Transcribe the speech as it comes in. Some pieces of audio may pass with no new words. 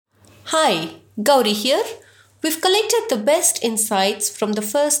Hi, Gauri here. We've collected the best insights from the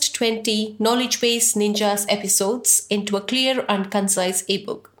first 20 Knowledge Base Ninjas episodes into a clear and concise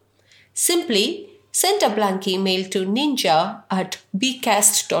ebook. Simply send a blank email to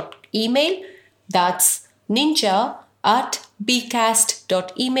ninja@bcast.email. That's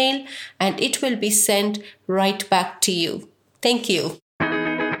ninja@bcast.email and it will be sent right back to you. Thank you.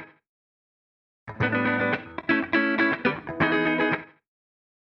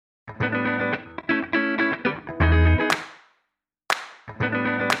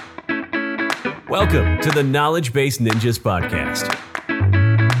 Welcome to the Knowledge Base Ninjas podcast,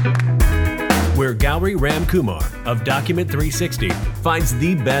 where Gauri Ramkumar of Document 360 finds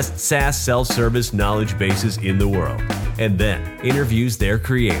the best SaaS self-service knowledge bases in the world and then interviews their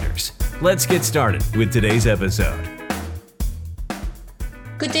creators. Let's get started with today's episode.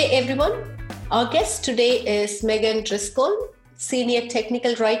 Good day, everyone. Our guest today is Megan Driscoll, Senior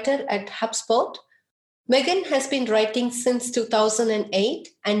Technical Writer at HubSpot. Megan has been writing since 2008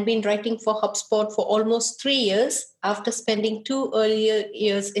 and been writing for HubSpot for almost 3 years after spending 2 earlier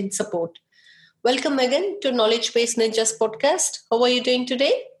years in support. Welcome, Megan, to Knowledge Base Ninjas podcast. How are you doing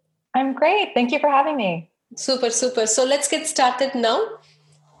today? I'm great. Thank you for having me. Super. So let's get started now.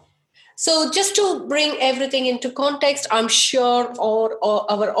 So just to bring everything into context, I'm sure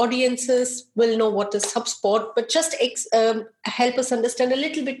our audiences will know what is HubSpot, but just help us understand a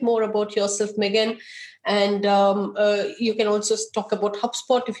little bit more about yourself, Megan. And you can also talk about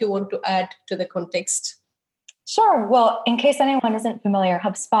HubSpot if you want to add to the context. Sure. Well, in case anyone isn't familiar,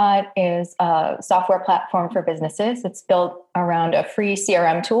 HubSpot is a software platform for businesses. It's built around a free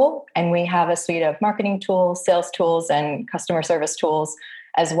CRM tool, and we have a suite of marketing tools, sales tools, and customer service tools,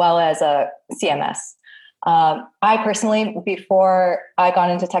 as well as a CMS. I personally, before I got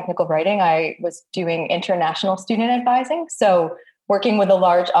into technical writing, I was doing international student advising. So working with a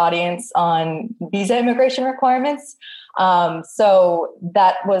large audience on visa immigration requirements. So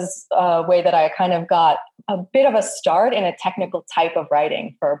that was a way that I kind of got a bit of a start in a technical type of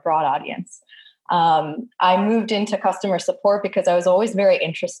writing for a broad audience. I moved into customer support because I was always very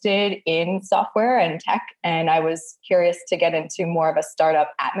interested in software and tech, and I was curious to get into more of a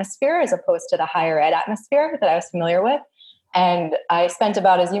startup atmosphere as opposed to the higher ed atmosphere that I was familiar with. And I spent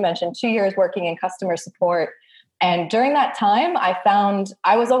about, as you mentioned, 2 years working in customer support. And during that time, I found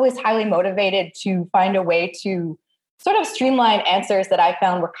I was always highly motivated to find a way to sort of streamline answers that I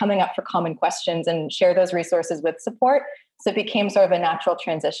found were coming up for common questions and share those resources with support. So it became sort of a natural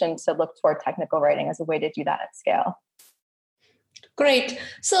transition to look toward technical writing as a way to do that at scale. Great.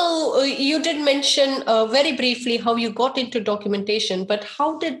 So you did mention very briefly how you got into documentation, but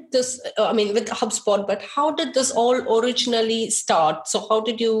how did this, with HubSpot, but how did this all originally start? So how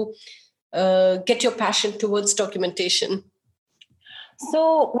did you get your passion towards documentation?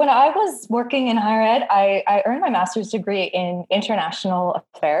 So when I was working in higher ed, I earned my master's degree in international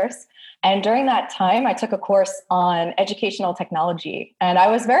affairs. And during that time, I took a course on educational technology. And I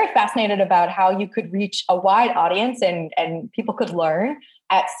was very fascinated about how you could reach a wide audience and people could learn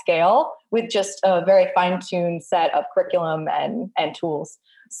at scale with just a very fine-tuned set of curriculum and tools.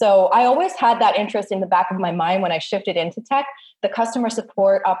 So I always had that interest in the back of my mind when I shifted into tech. The customer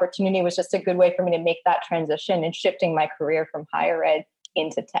support opportunity was just a good way for me to make that transition and shifting my career from higher ed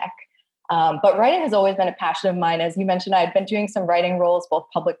into tech. But writing has always been a passion of mine. As you mentioned, I had been doing some writing roles, both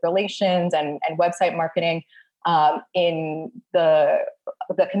public relations and website marketing in the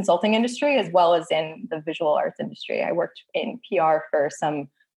consulting industry, as well as in the visual arts industry. I worked in PR for some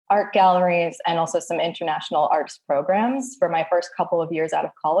art galleries and also some international arts programs for my first couple of years out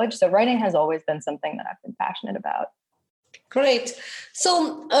of college. So writing has always been something that I've been passionate about. Great.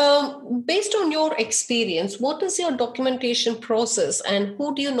 So based on your experience, what is your documentation process and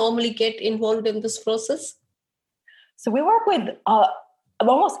who do you normally get involved in this process? So we work with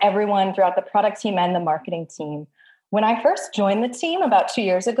almost everyone throughout the product team and the marketing team. When I first joined the team about 2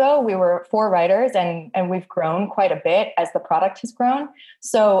 years ago, we were 4 writers and we've grown quite a bit as the product has grown.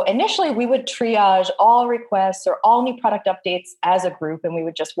 So initially we would triage all requests or all new product updates as a group, and we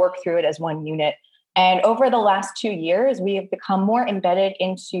would just work through it as one unit. And over the last 2 years, we have become more embedded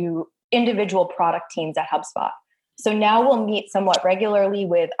into individual product teams at HubSpot. So now we'll meet somewhat regularly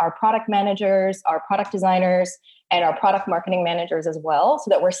with our product managers, our product designers, and our product marketing managers as well, so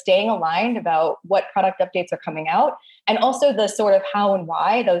that we're staying aligned about what product updates are coming out, and also the sort of how and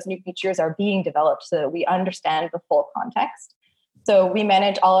why those new features are being developed so that we understand the full context. So we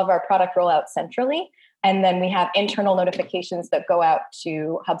manage all of our product rollouts centrally, and then we have internal notifications that go out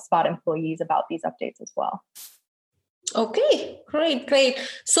to HubSpot employees about these updates as well. Okay, great, great.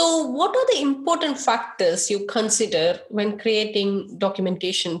 So what are the important factors you consider when creating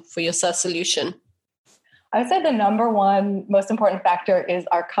documentation for your SaaS solution? I would say the number one most important factor is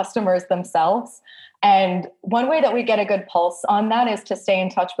our customers themselves. And one way that we get a good pulse on that is to stay in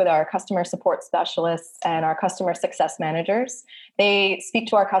touch with our customer support specialists and our customer success managers. They speak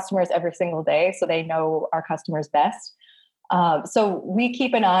to our customers every single day, so they know our customers best. So we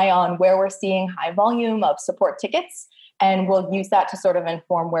keep an eye on where we're seeing high volume of support tickets, and we'll use that to sort of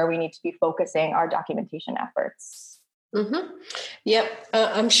inform where we need to be focusing our documentation efforts. Mm-hmm. Yep.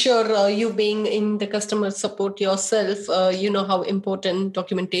 I'm sure you being in the customer support yourself, you know how important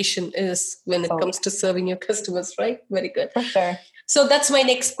documentation is when it comes to serving your customers, right? Very good. For sure. So that's my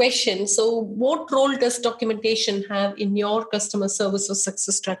next question. So what role does documentation have in your customer service or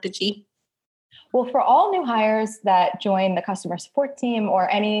success strategy? Well, for all new hires that join the customer support team or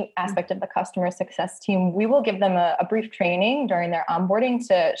any aspect of the customer success team, we will give them a brief training during their onboarding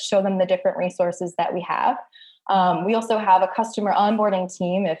to show them the different resources that we have. We also have a customer onboarding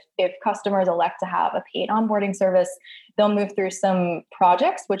team. If customers elect to have a paid onboarding service, they'll move through some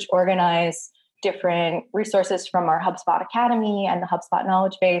projects which organize different resources from our HubSpot Academy and the HubSpot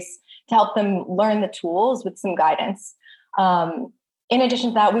knowledge base to help them learn the tools with some guidance. In addition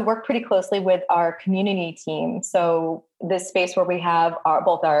to that, we work pretty closely with our community team. So this space where we have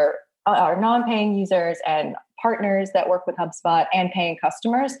both our non-paying users and partners that work with HubSpot and paying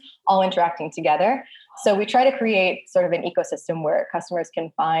customers all interacting together. So we try to create sort of an ecosystem where customers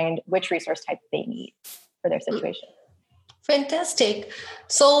can find which resource type they need for their situation. Fantastic.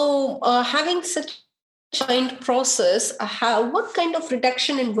 So having such a kind process, what kind of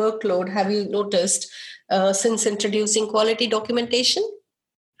reduction in workload have you noticed since introducing quality documentation?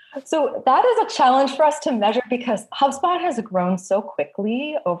 So that is a challenge for us to measure because HubSpot has grown so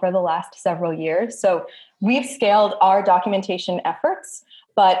quickly over the last several years. So we've scaled our documentation efforts,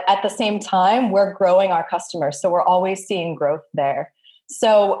 but at the same time, we're growing our customers. So we're always seeing growth there.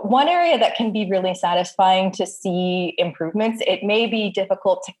 So one area that can be really satisfying to see improvements, it may be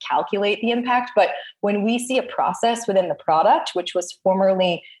difficult to calculate the impact, but when we see a process within the product, which was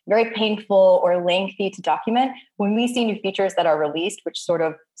formerly very painful or lengthy to document, when we see new features that are released, which sort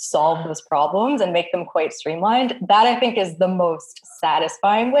of solve those problems and make them quite streamlined, that I think is the most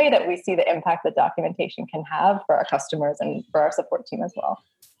satisfying way that we see the impact that documentation can have for our customers and for our support team as well.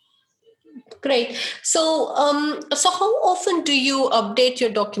 Great. So how often do you update your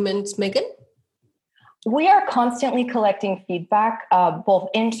documents, Megan? We are constantly collecting feedback, both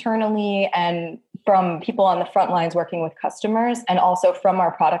internally and from people on the front lines working with customers, and also from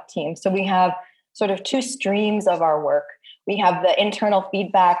our product team. So we have sort of two streams of our work. We have the internal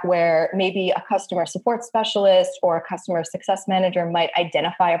feedback where maybe a customer support specialist or a customer success manager might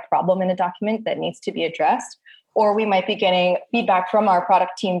identify a problem in a document that needs to be addressed. Or we might be getting feedback from our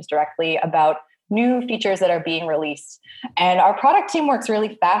product teams directly about new features that are being released. And our product team works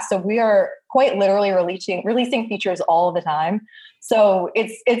really fast. So we are quite literally releasing features all the time. So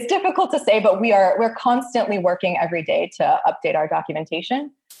it's difficult to say, but we're constantly working every day to update our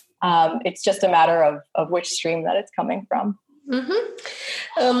documentation. It's just a matter of which stream that it's coming from.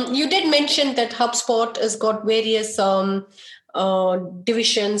 Mm-hmm. You did mention that HubSpot has got various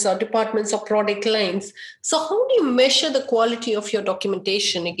divisions or departments or product lines. So how do you measure the quality of your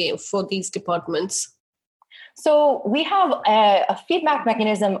documentation again for these departments? So we have a feedback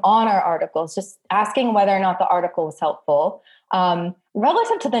mechanism on our articles, just asking whether or not the article was helpful.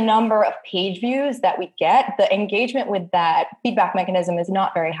 Relative to the number of page views that we get, the engagement with that feedback mechanism is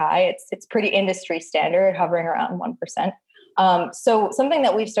not very high. It's pretty industry standard, hovering around 1%. So something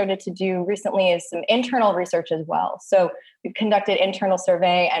that we've started to do recently is some internal research as well. So we've conducted internal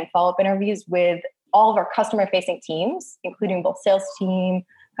survey and follow-up interviews with all of our customer-facing teams, including both sales team,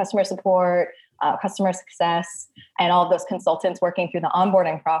 customer support, customer success, and all of those consultants working through the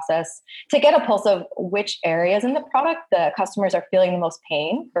onboarding process to get a pulse of which areas in the product the customers are feeling the most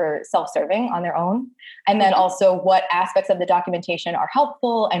pain for self-serving on their own. And then also what aspects of the documentation are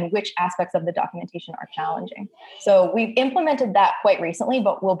helpful and which aspects of the documentation are challenging. So we've implemented that quite recently,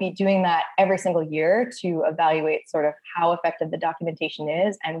 but we'll be doing that every single year to evaluate sort of how effective the documentation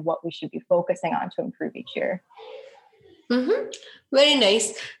is and what we should be focusing on to improve each year. Mm-hmm. Very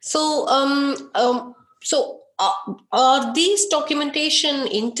nice. So, are these documentation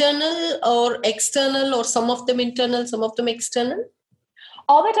internal or external, or some of them internal, some of them external?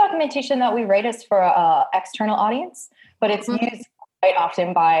 All the documentation that we write is for an external audience, but it's used quite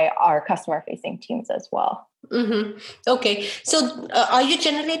often by our customer-facing teams as well. Mm-hmm. Okay. So, are you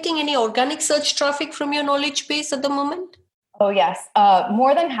generating any organic search traffic from your knowledge base at the moment? Oh, yes.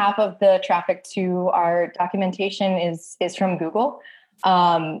 More than half of the traffic to our documentation is from Google.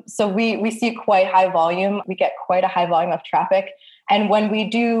 So we see quite high volume. We get quite a high volume of traffic. And when we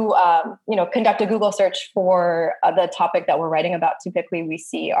do, conduct a Google search for the topic that we're writing about, typically we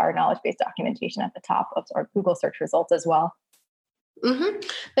see our knowledge-based documentation at the top of our Google search results as well. Mm-hmm.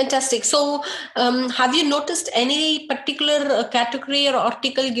 Fantastic. So have you noticed any particular category or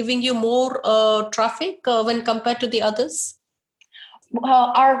article giving you more traffic when compared to the others?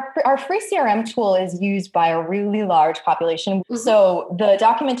 Well, our free CRM tool is used by a really large population. Mm-hmm. So the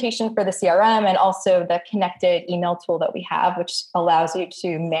documentation for the CRM and also the connected email tool that we have, which allows you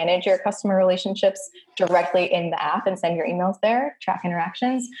to manage your customer relationships directly in the app and send your emails there, track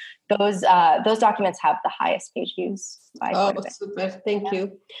interactions. Those documents have the highest page views. Super. Thank you.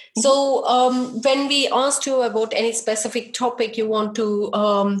 Mm-hmm. So when we asked you about any specific topic you want to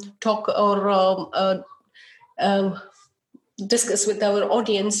talk or discuss with our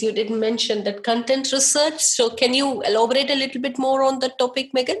audience, you didn't mention that content research. So can you elaborate a little bit more on that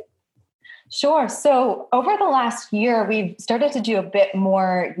topic, Megan? Sure. So over the last year, we've started to do a bit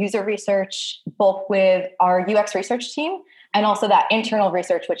more user research, both with our UX research team and also that internal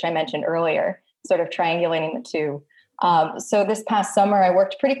research, which I mentioned earlier, sort of triangulating the two. So this past summer, I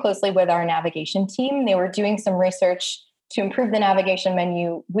worked pretty closely with our navigation team. They were doing some research to improve the navigation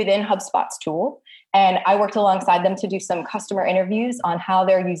menu within HubSpot's tool. And I worked alongside them to do some customer interviews on how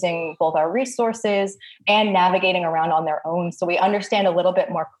they're using both our resources and navigating around on their own. So we understand a little bit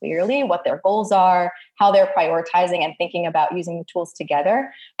more clearly what their goals are, how they're prioritizing and thinking about using the tools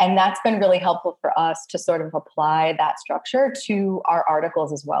together. And that's been really helpful for us to sort of apply that structure to our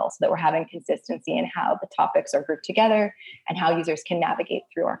articles as well, so that we're having consistency in how the topics are grouped together and how users can navigate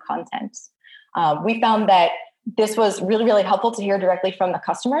through our content. We found that this was really, really helpful to hear directly from the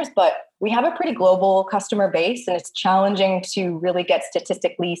customers, but we have a pretty global customer base, and it's challenging to really get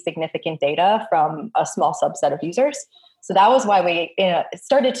statistically significant data from a small subset of users. So that was why we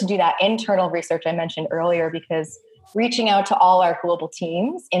started to do that internal research I mentioned earlier, because reaching out to all our global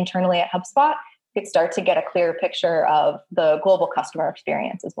teams internally at HubSpot could start to get a clear picture of the global customer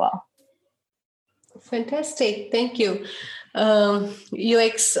experience as well. Fantastic. Thank you.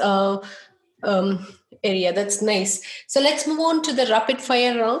 UX area. That's nice. So let's move on to the rapid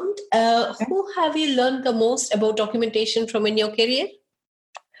fire round. Who have you learned the most about documentation from in your career?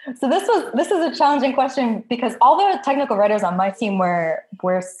 So this is a challenging question, because all the technical writers on my team were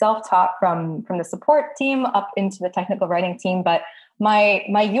self-taught from the support team up into the technical writing team. But my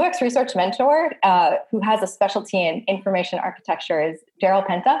UX research mentor, who has a specialty in information architecture, is Daryl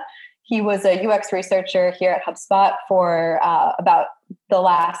Penta. He was a UX researcher here at HubSpot for about the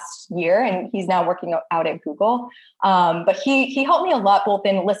last year, and he's now working out at Google. But he helped me a lot, both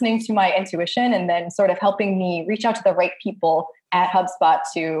in listening to my intuition and then sort of helping me reach out to the right people at HubSpot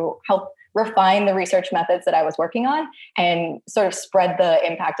to help refine the research methods that I was working on and sort of spread the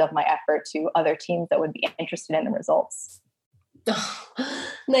impact of my effort to other teams that would be interested in the results. Oh,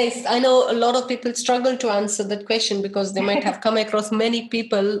 nice. I know a lot of people struggle to answer that question because they might have come across many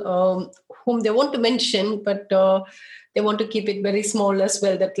people whom they want to mention, but they want to keep it very small as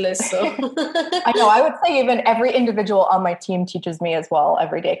well, that list. So. I know. I would say even every individual on my team teaches me as well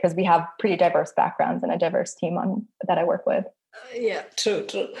every day, because we have pretty diverse backgrounds and a diverse team that I work with. Yeah, true.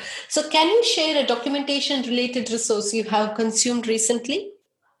 So can you share a documentation related resource you have consumed recently?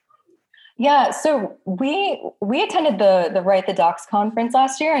 Yeah, so we attended the Write the Docs conference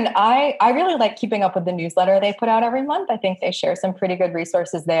last year, and I really like keeping up with the newsletter they put out every month. I think they share some pretty good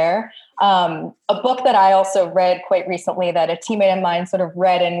resources there. A book that I also read quite recently that a teammate of mine sort of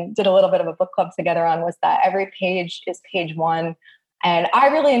read and did a little bit of a book club together on was that Every Page is Page One. And I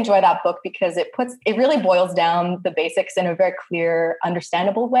really enjoy that book because it really boils down the basics in a very clear,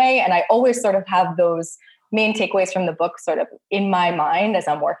 understandable way. And I always sort of have those main takeaways from the book sort of in my mind as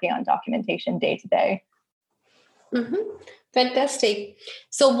I'm working on documentation day to day. Mm-hmm. Fantastic.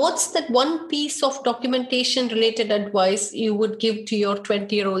 So what's that one piece of documentation related advice you would give to your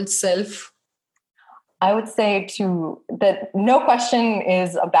 20-year-old self? I would say that no question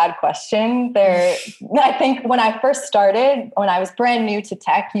is a bad question. I think when I first started, when I was brand new to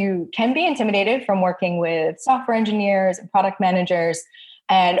tech, you can be intimidated from working with software engineers and product managers.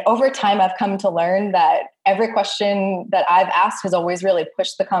 And over time, I've come to learn that every question that I've asked has always really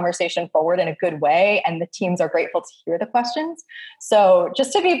pushed the conversation forward in a good way. And the teams are grateful to hear the questions. So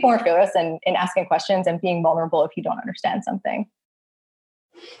just to be more fearless in asking questions and being vulnerable if you don't understand something.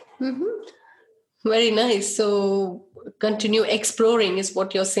 Mm-hmm. Very nice. So continue exploring is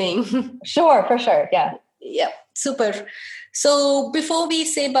what you're saying. Sure, for sure. Yeah. Yeah. Super. So before we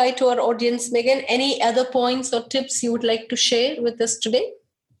say bye to our audience, Megan, any other points or tips you would like to share with us today?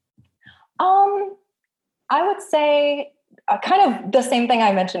 I would say kind of the same thing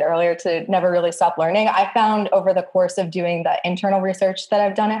I mentioned earlier, to never really stop learning. I found over the course of doing the internal research that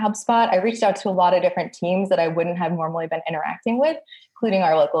I've done at HubSpot, I reached out to a lot of different teams that I wouldn't have normally been interacting with, including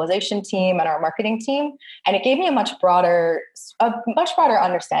our localization team and our marketing team. And it gave me a much broader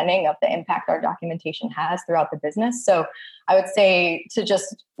understanding of the impact our documentation has throughout the business. So I would say to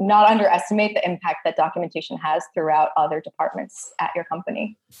just not underestimate the impact that documentation has throughout other departments at your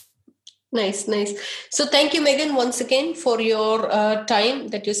company. Nice. So thank you, Megan, once again for your time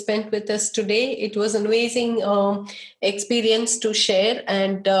that you spent with us today. It was an amazing experience to share.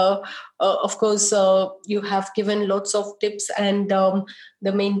 And of course, you have given lots of tips and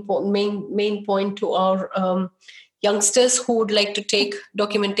the main point to our youngsters who would like to take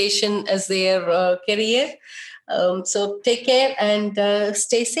documentation as their career. So take care and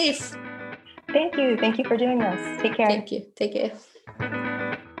stay safe. Thank you. Thank you for doing this. Take care. Thank you. Take care.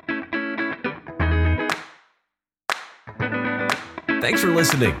 Thanks for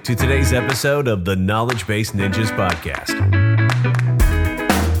listening to today's episode of the Knowledge Base Ninjas podcast.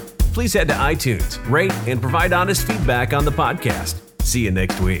 Please head to iTunes, rate, and provide honest feedback on the podcast. See you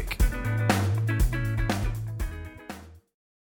next week.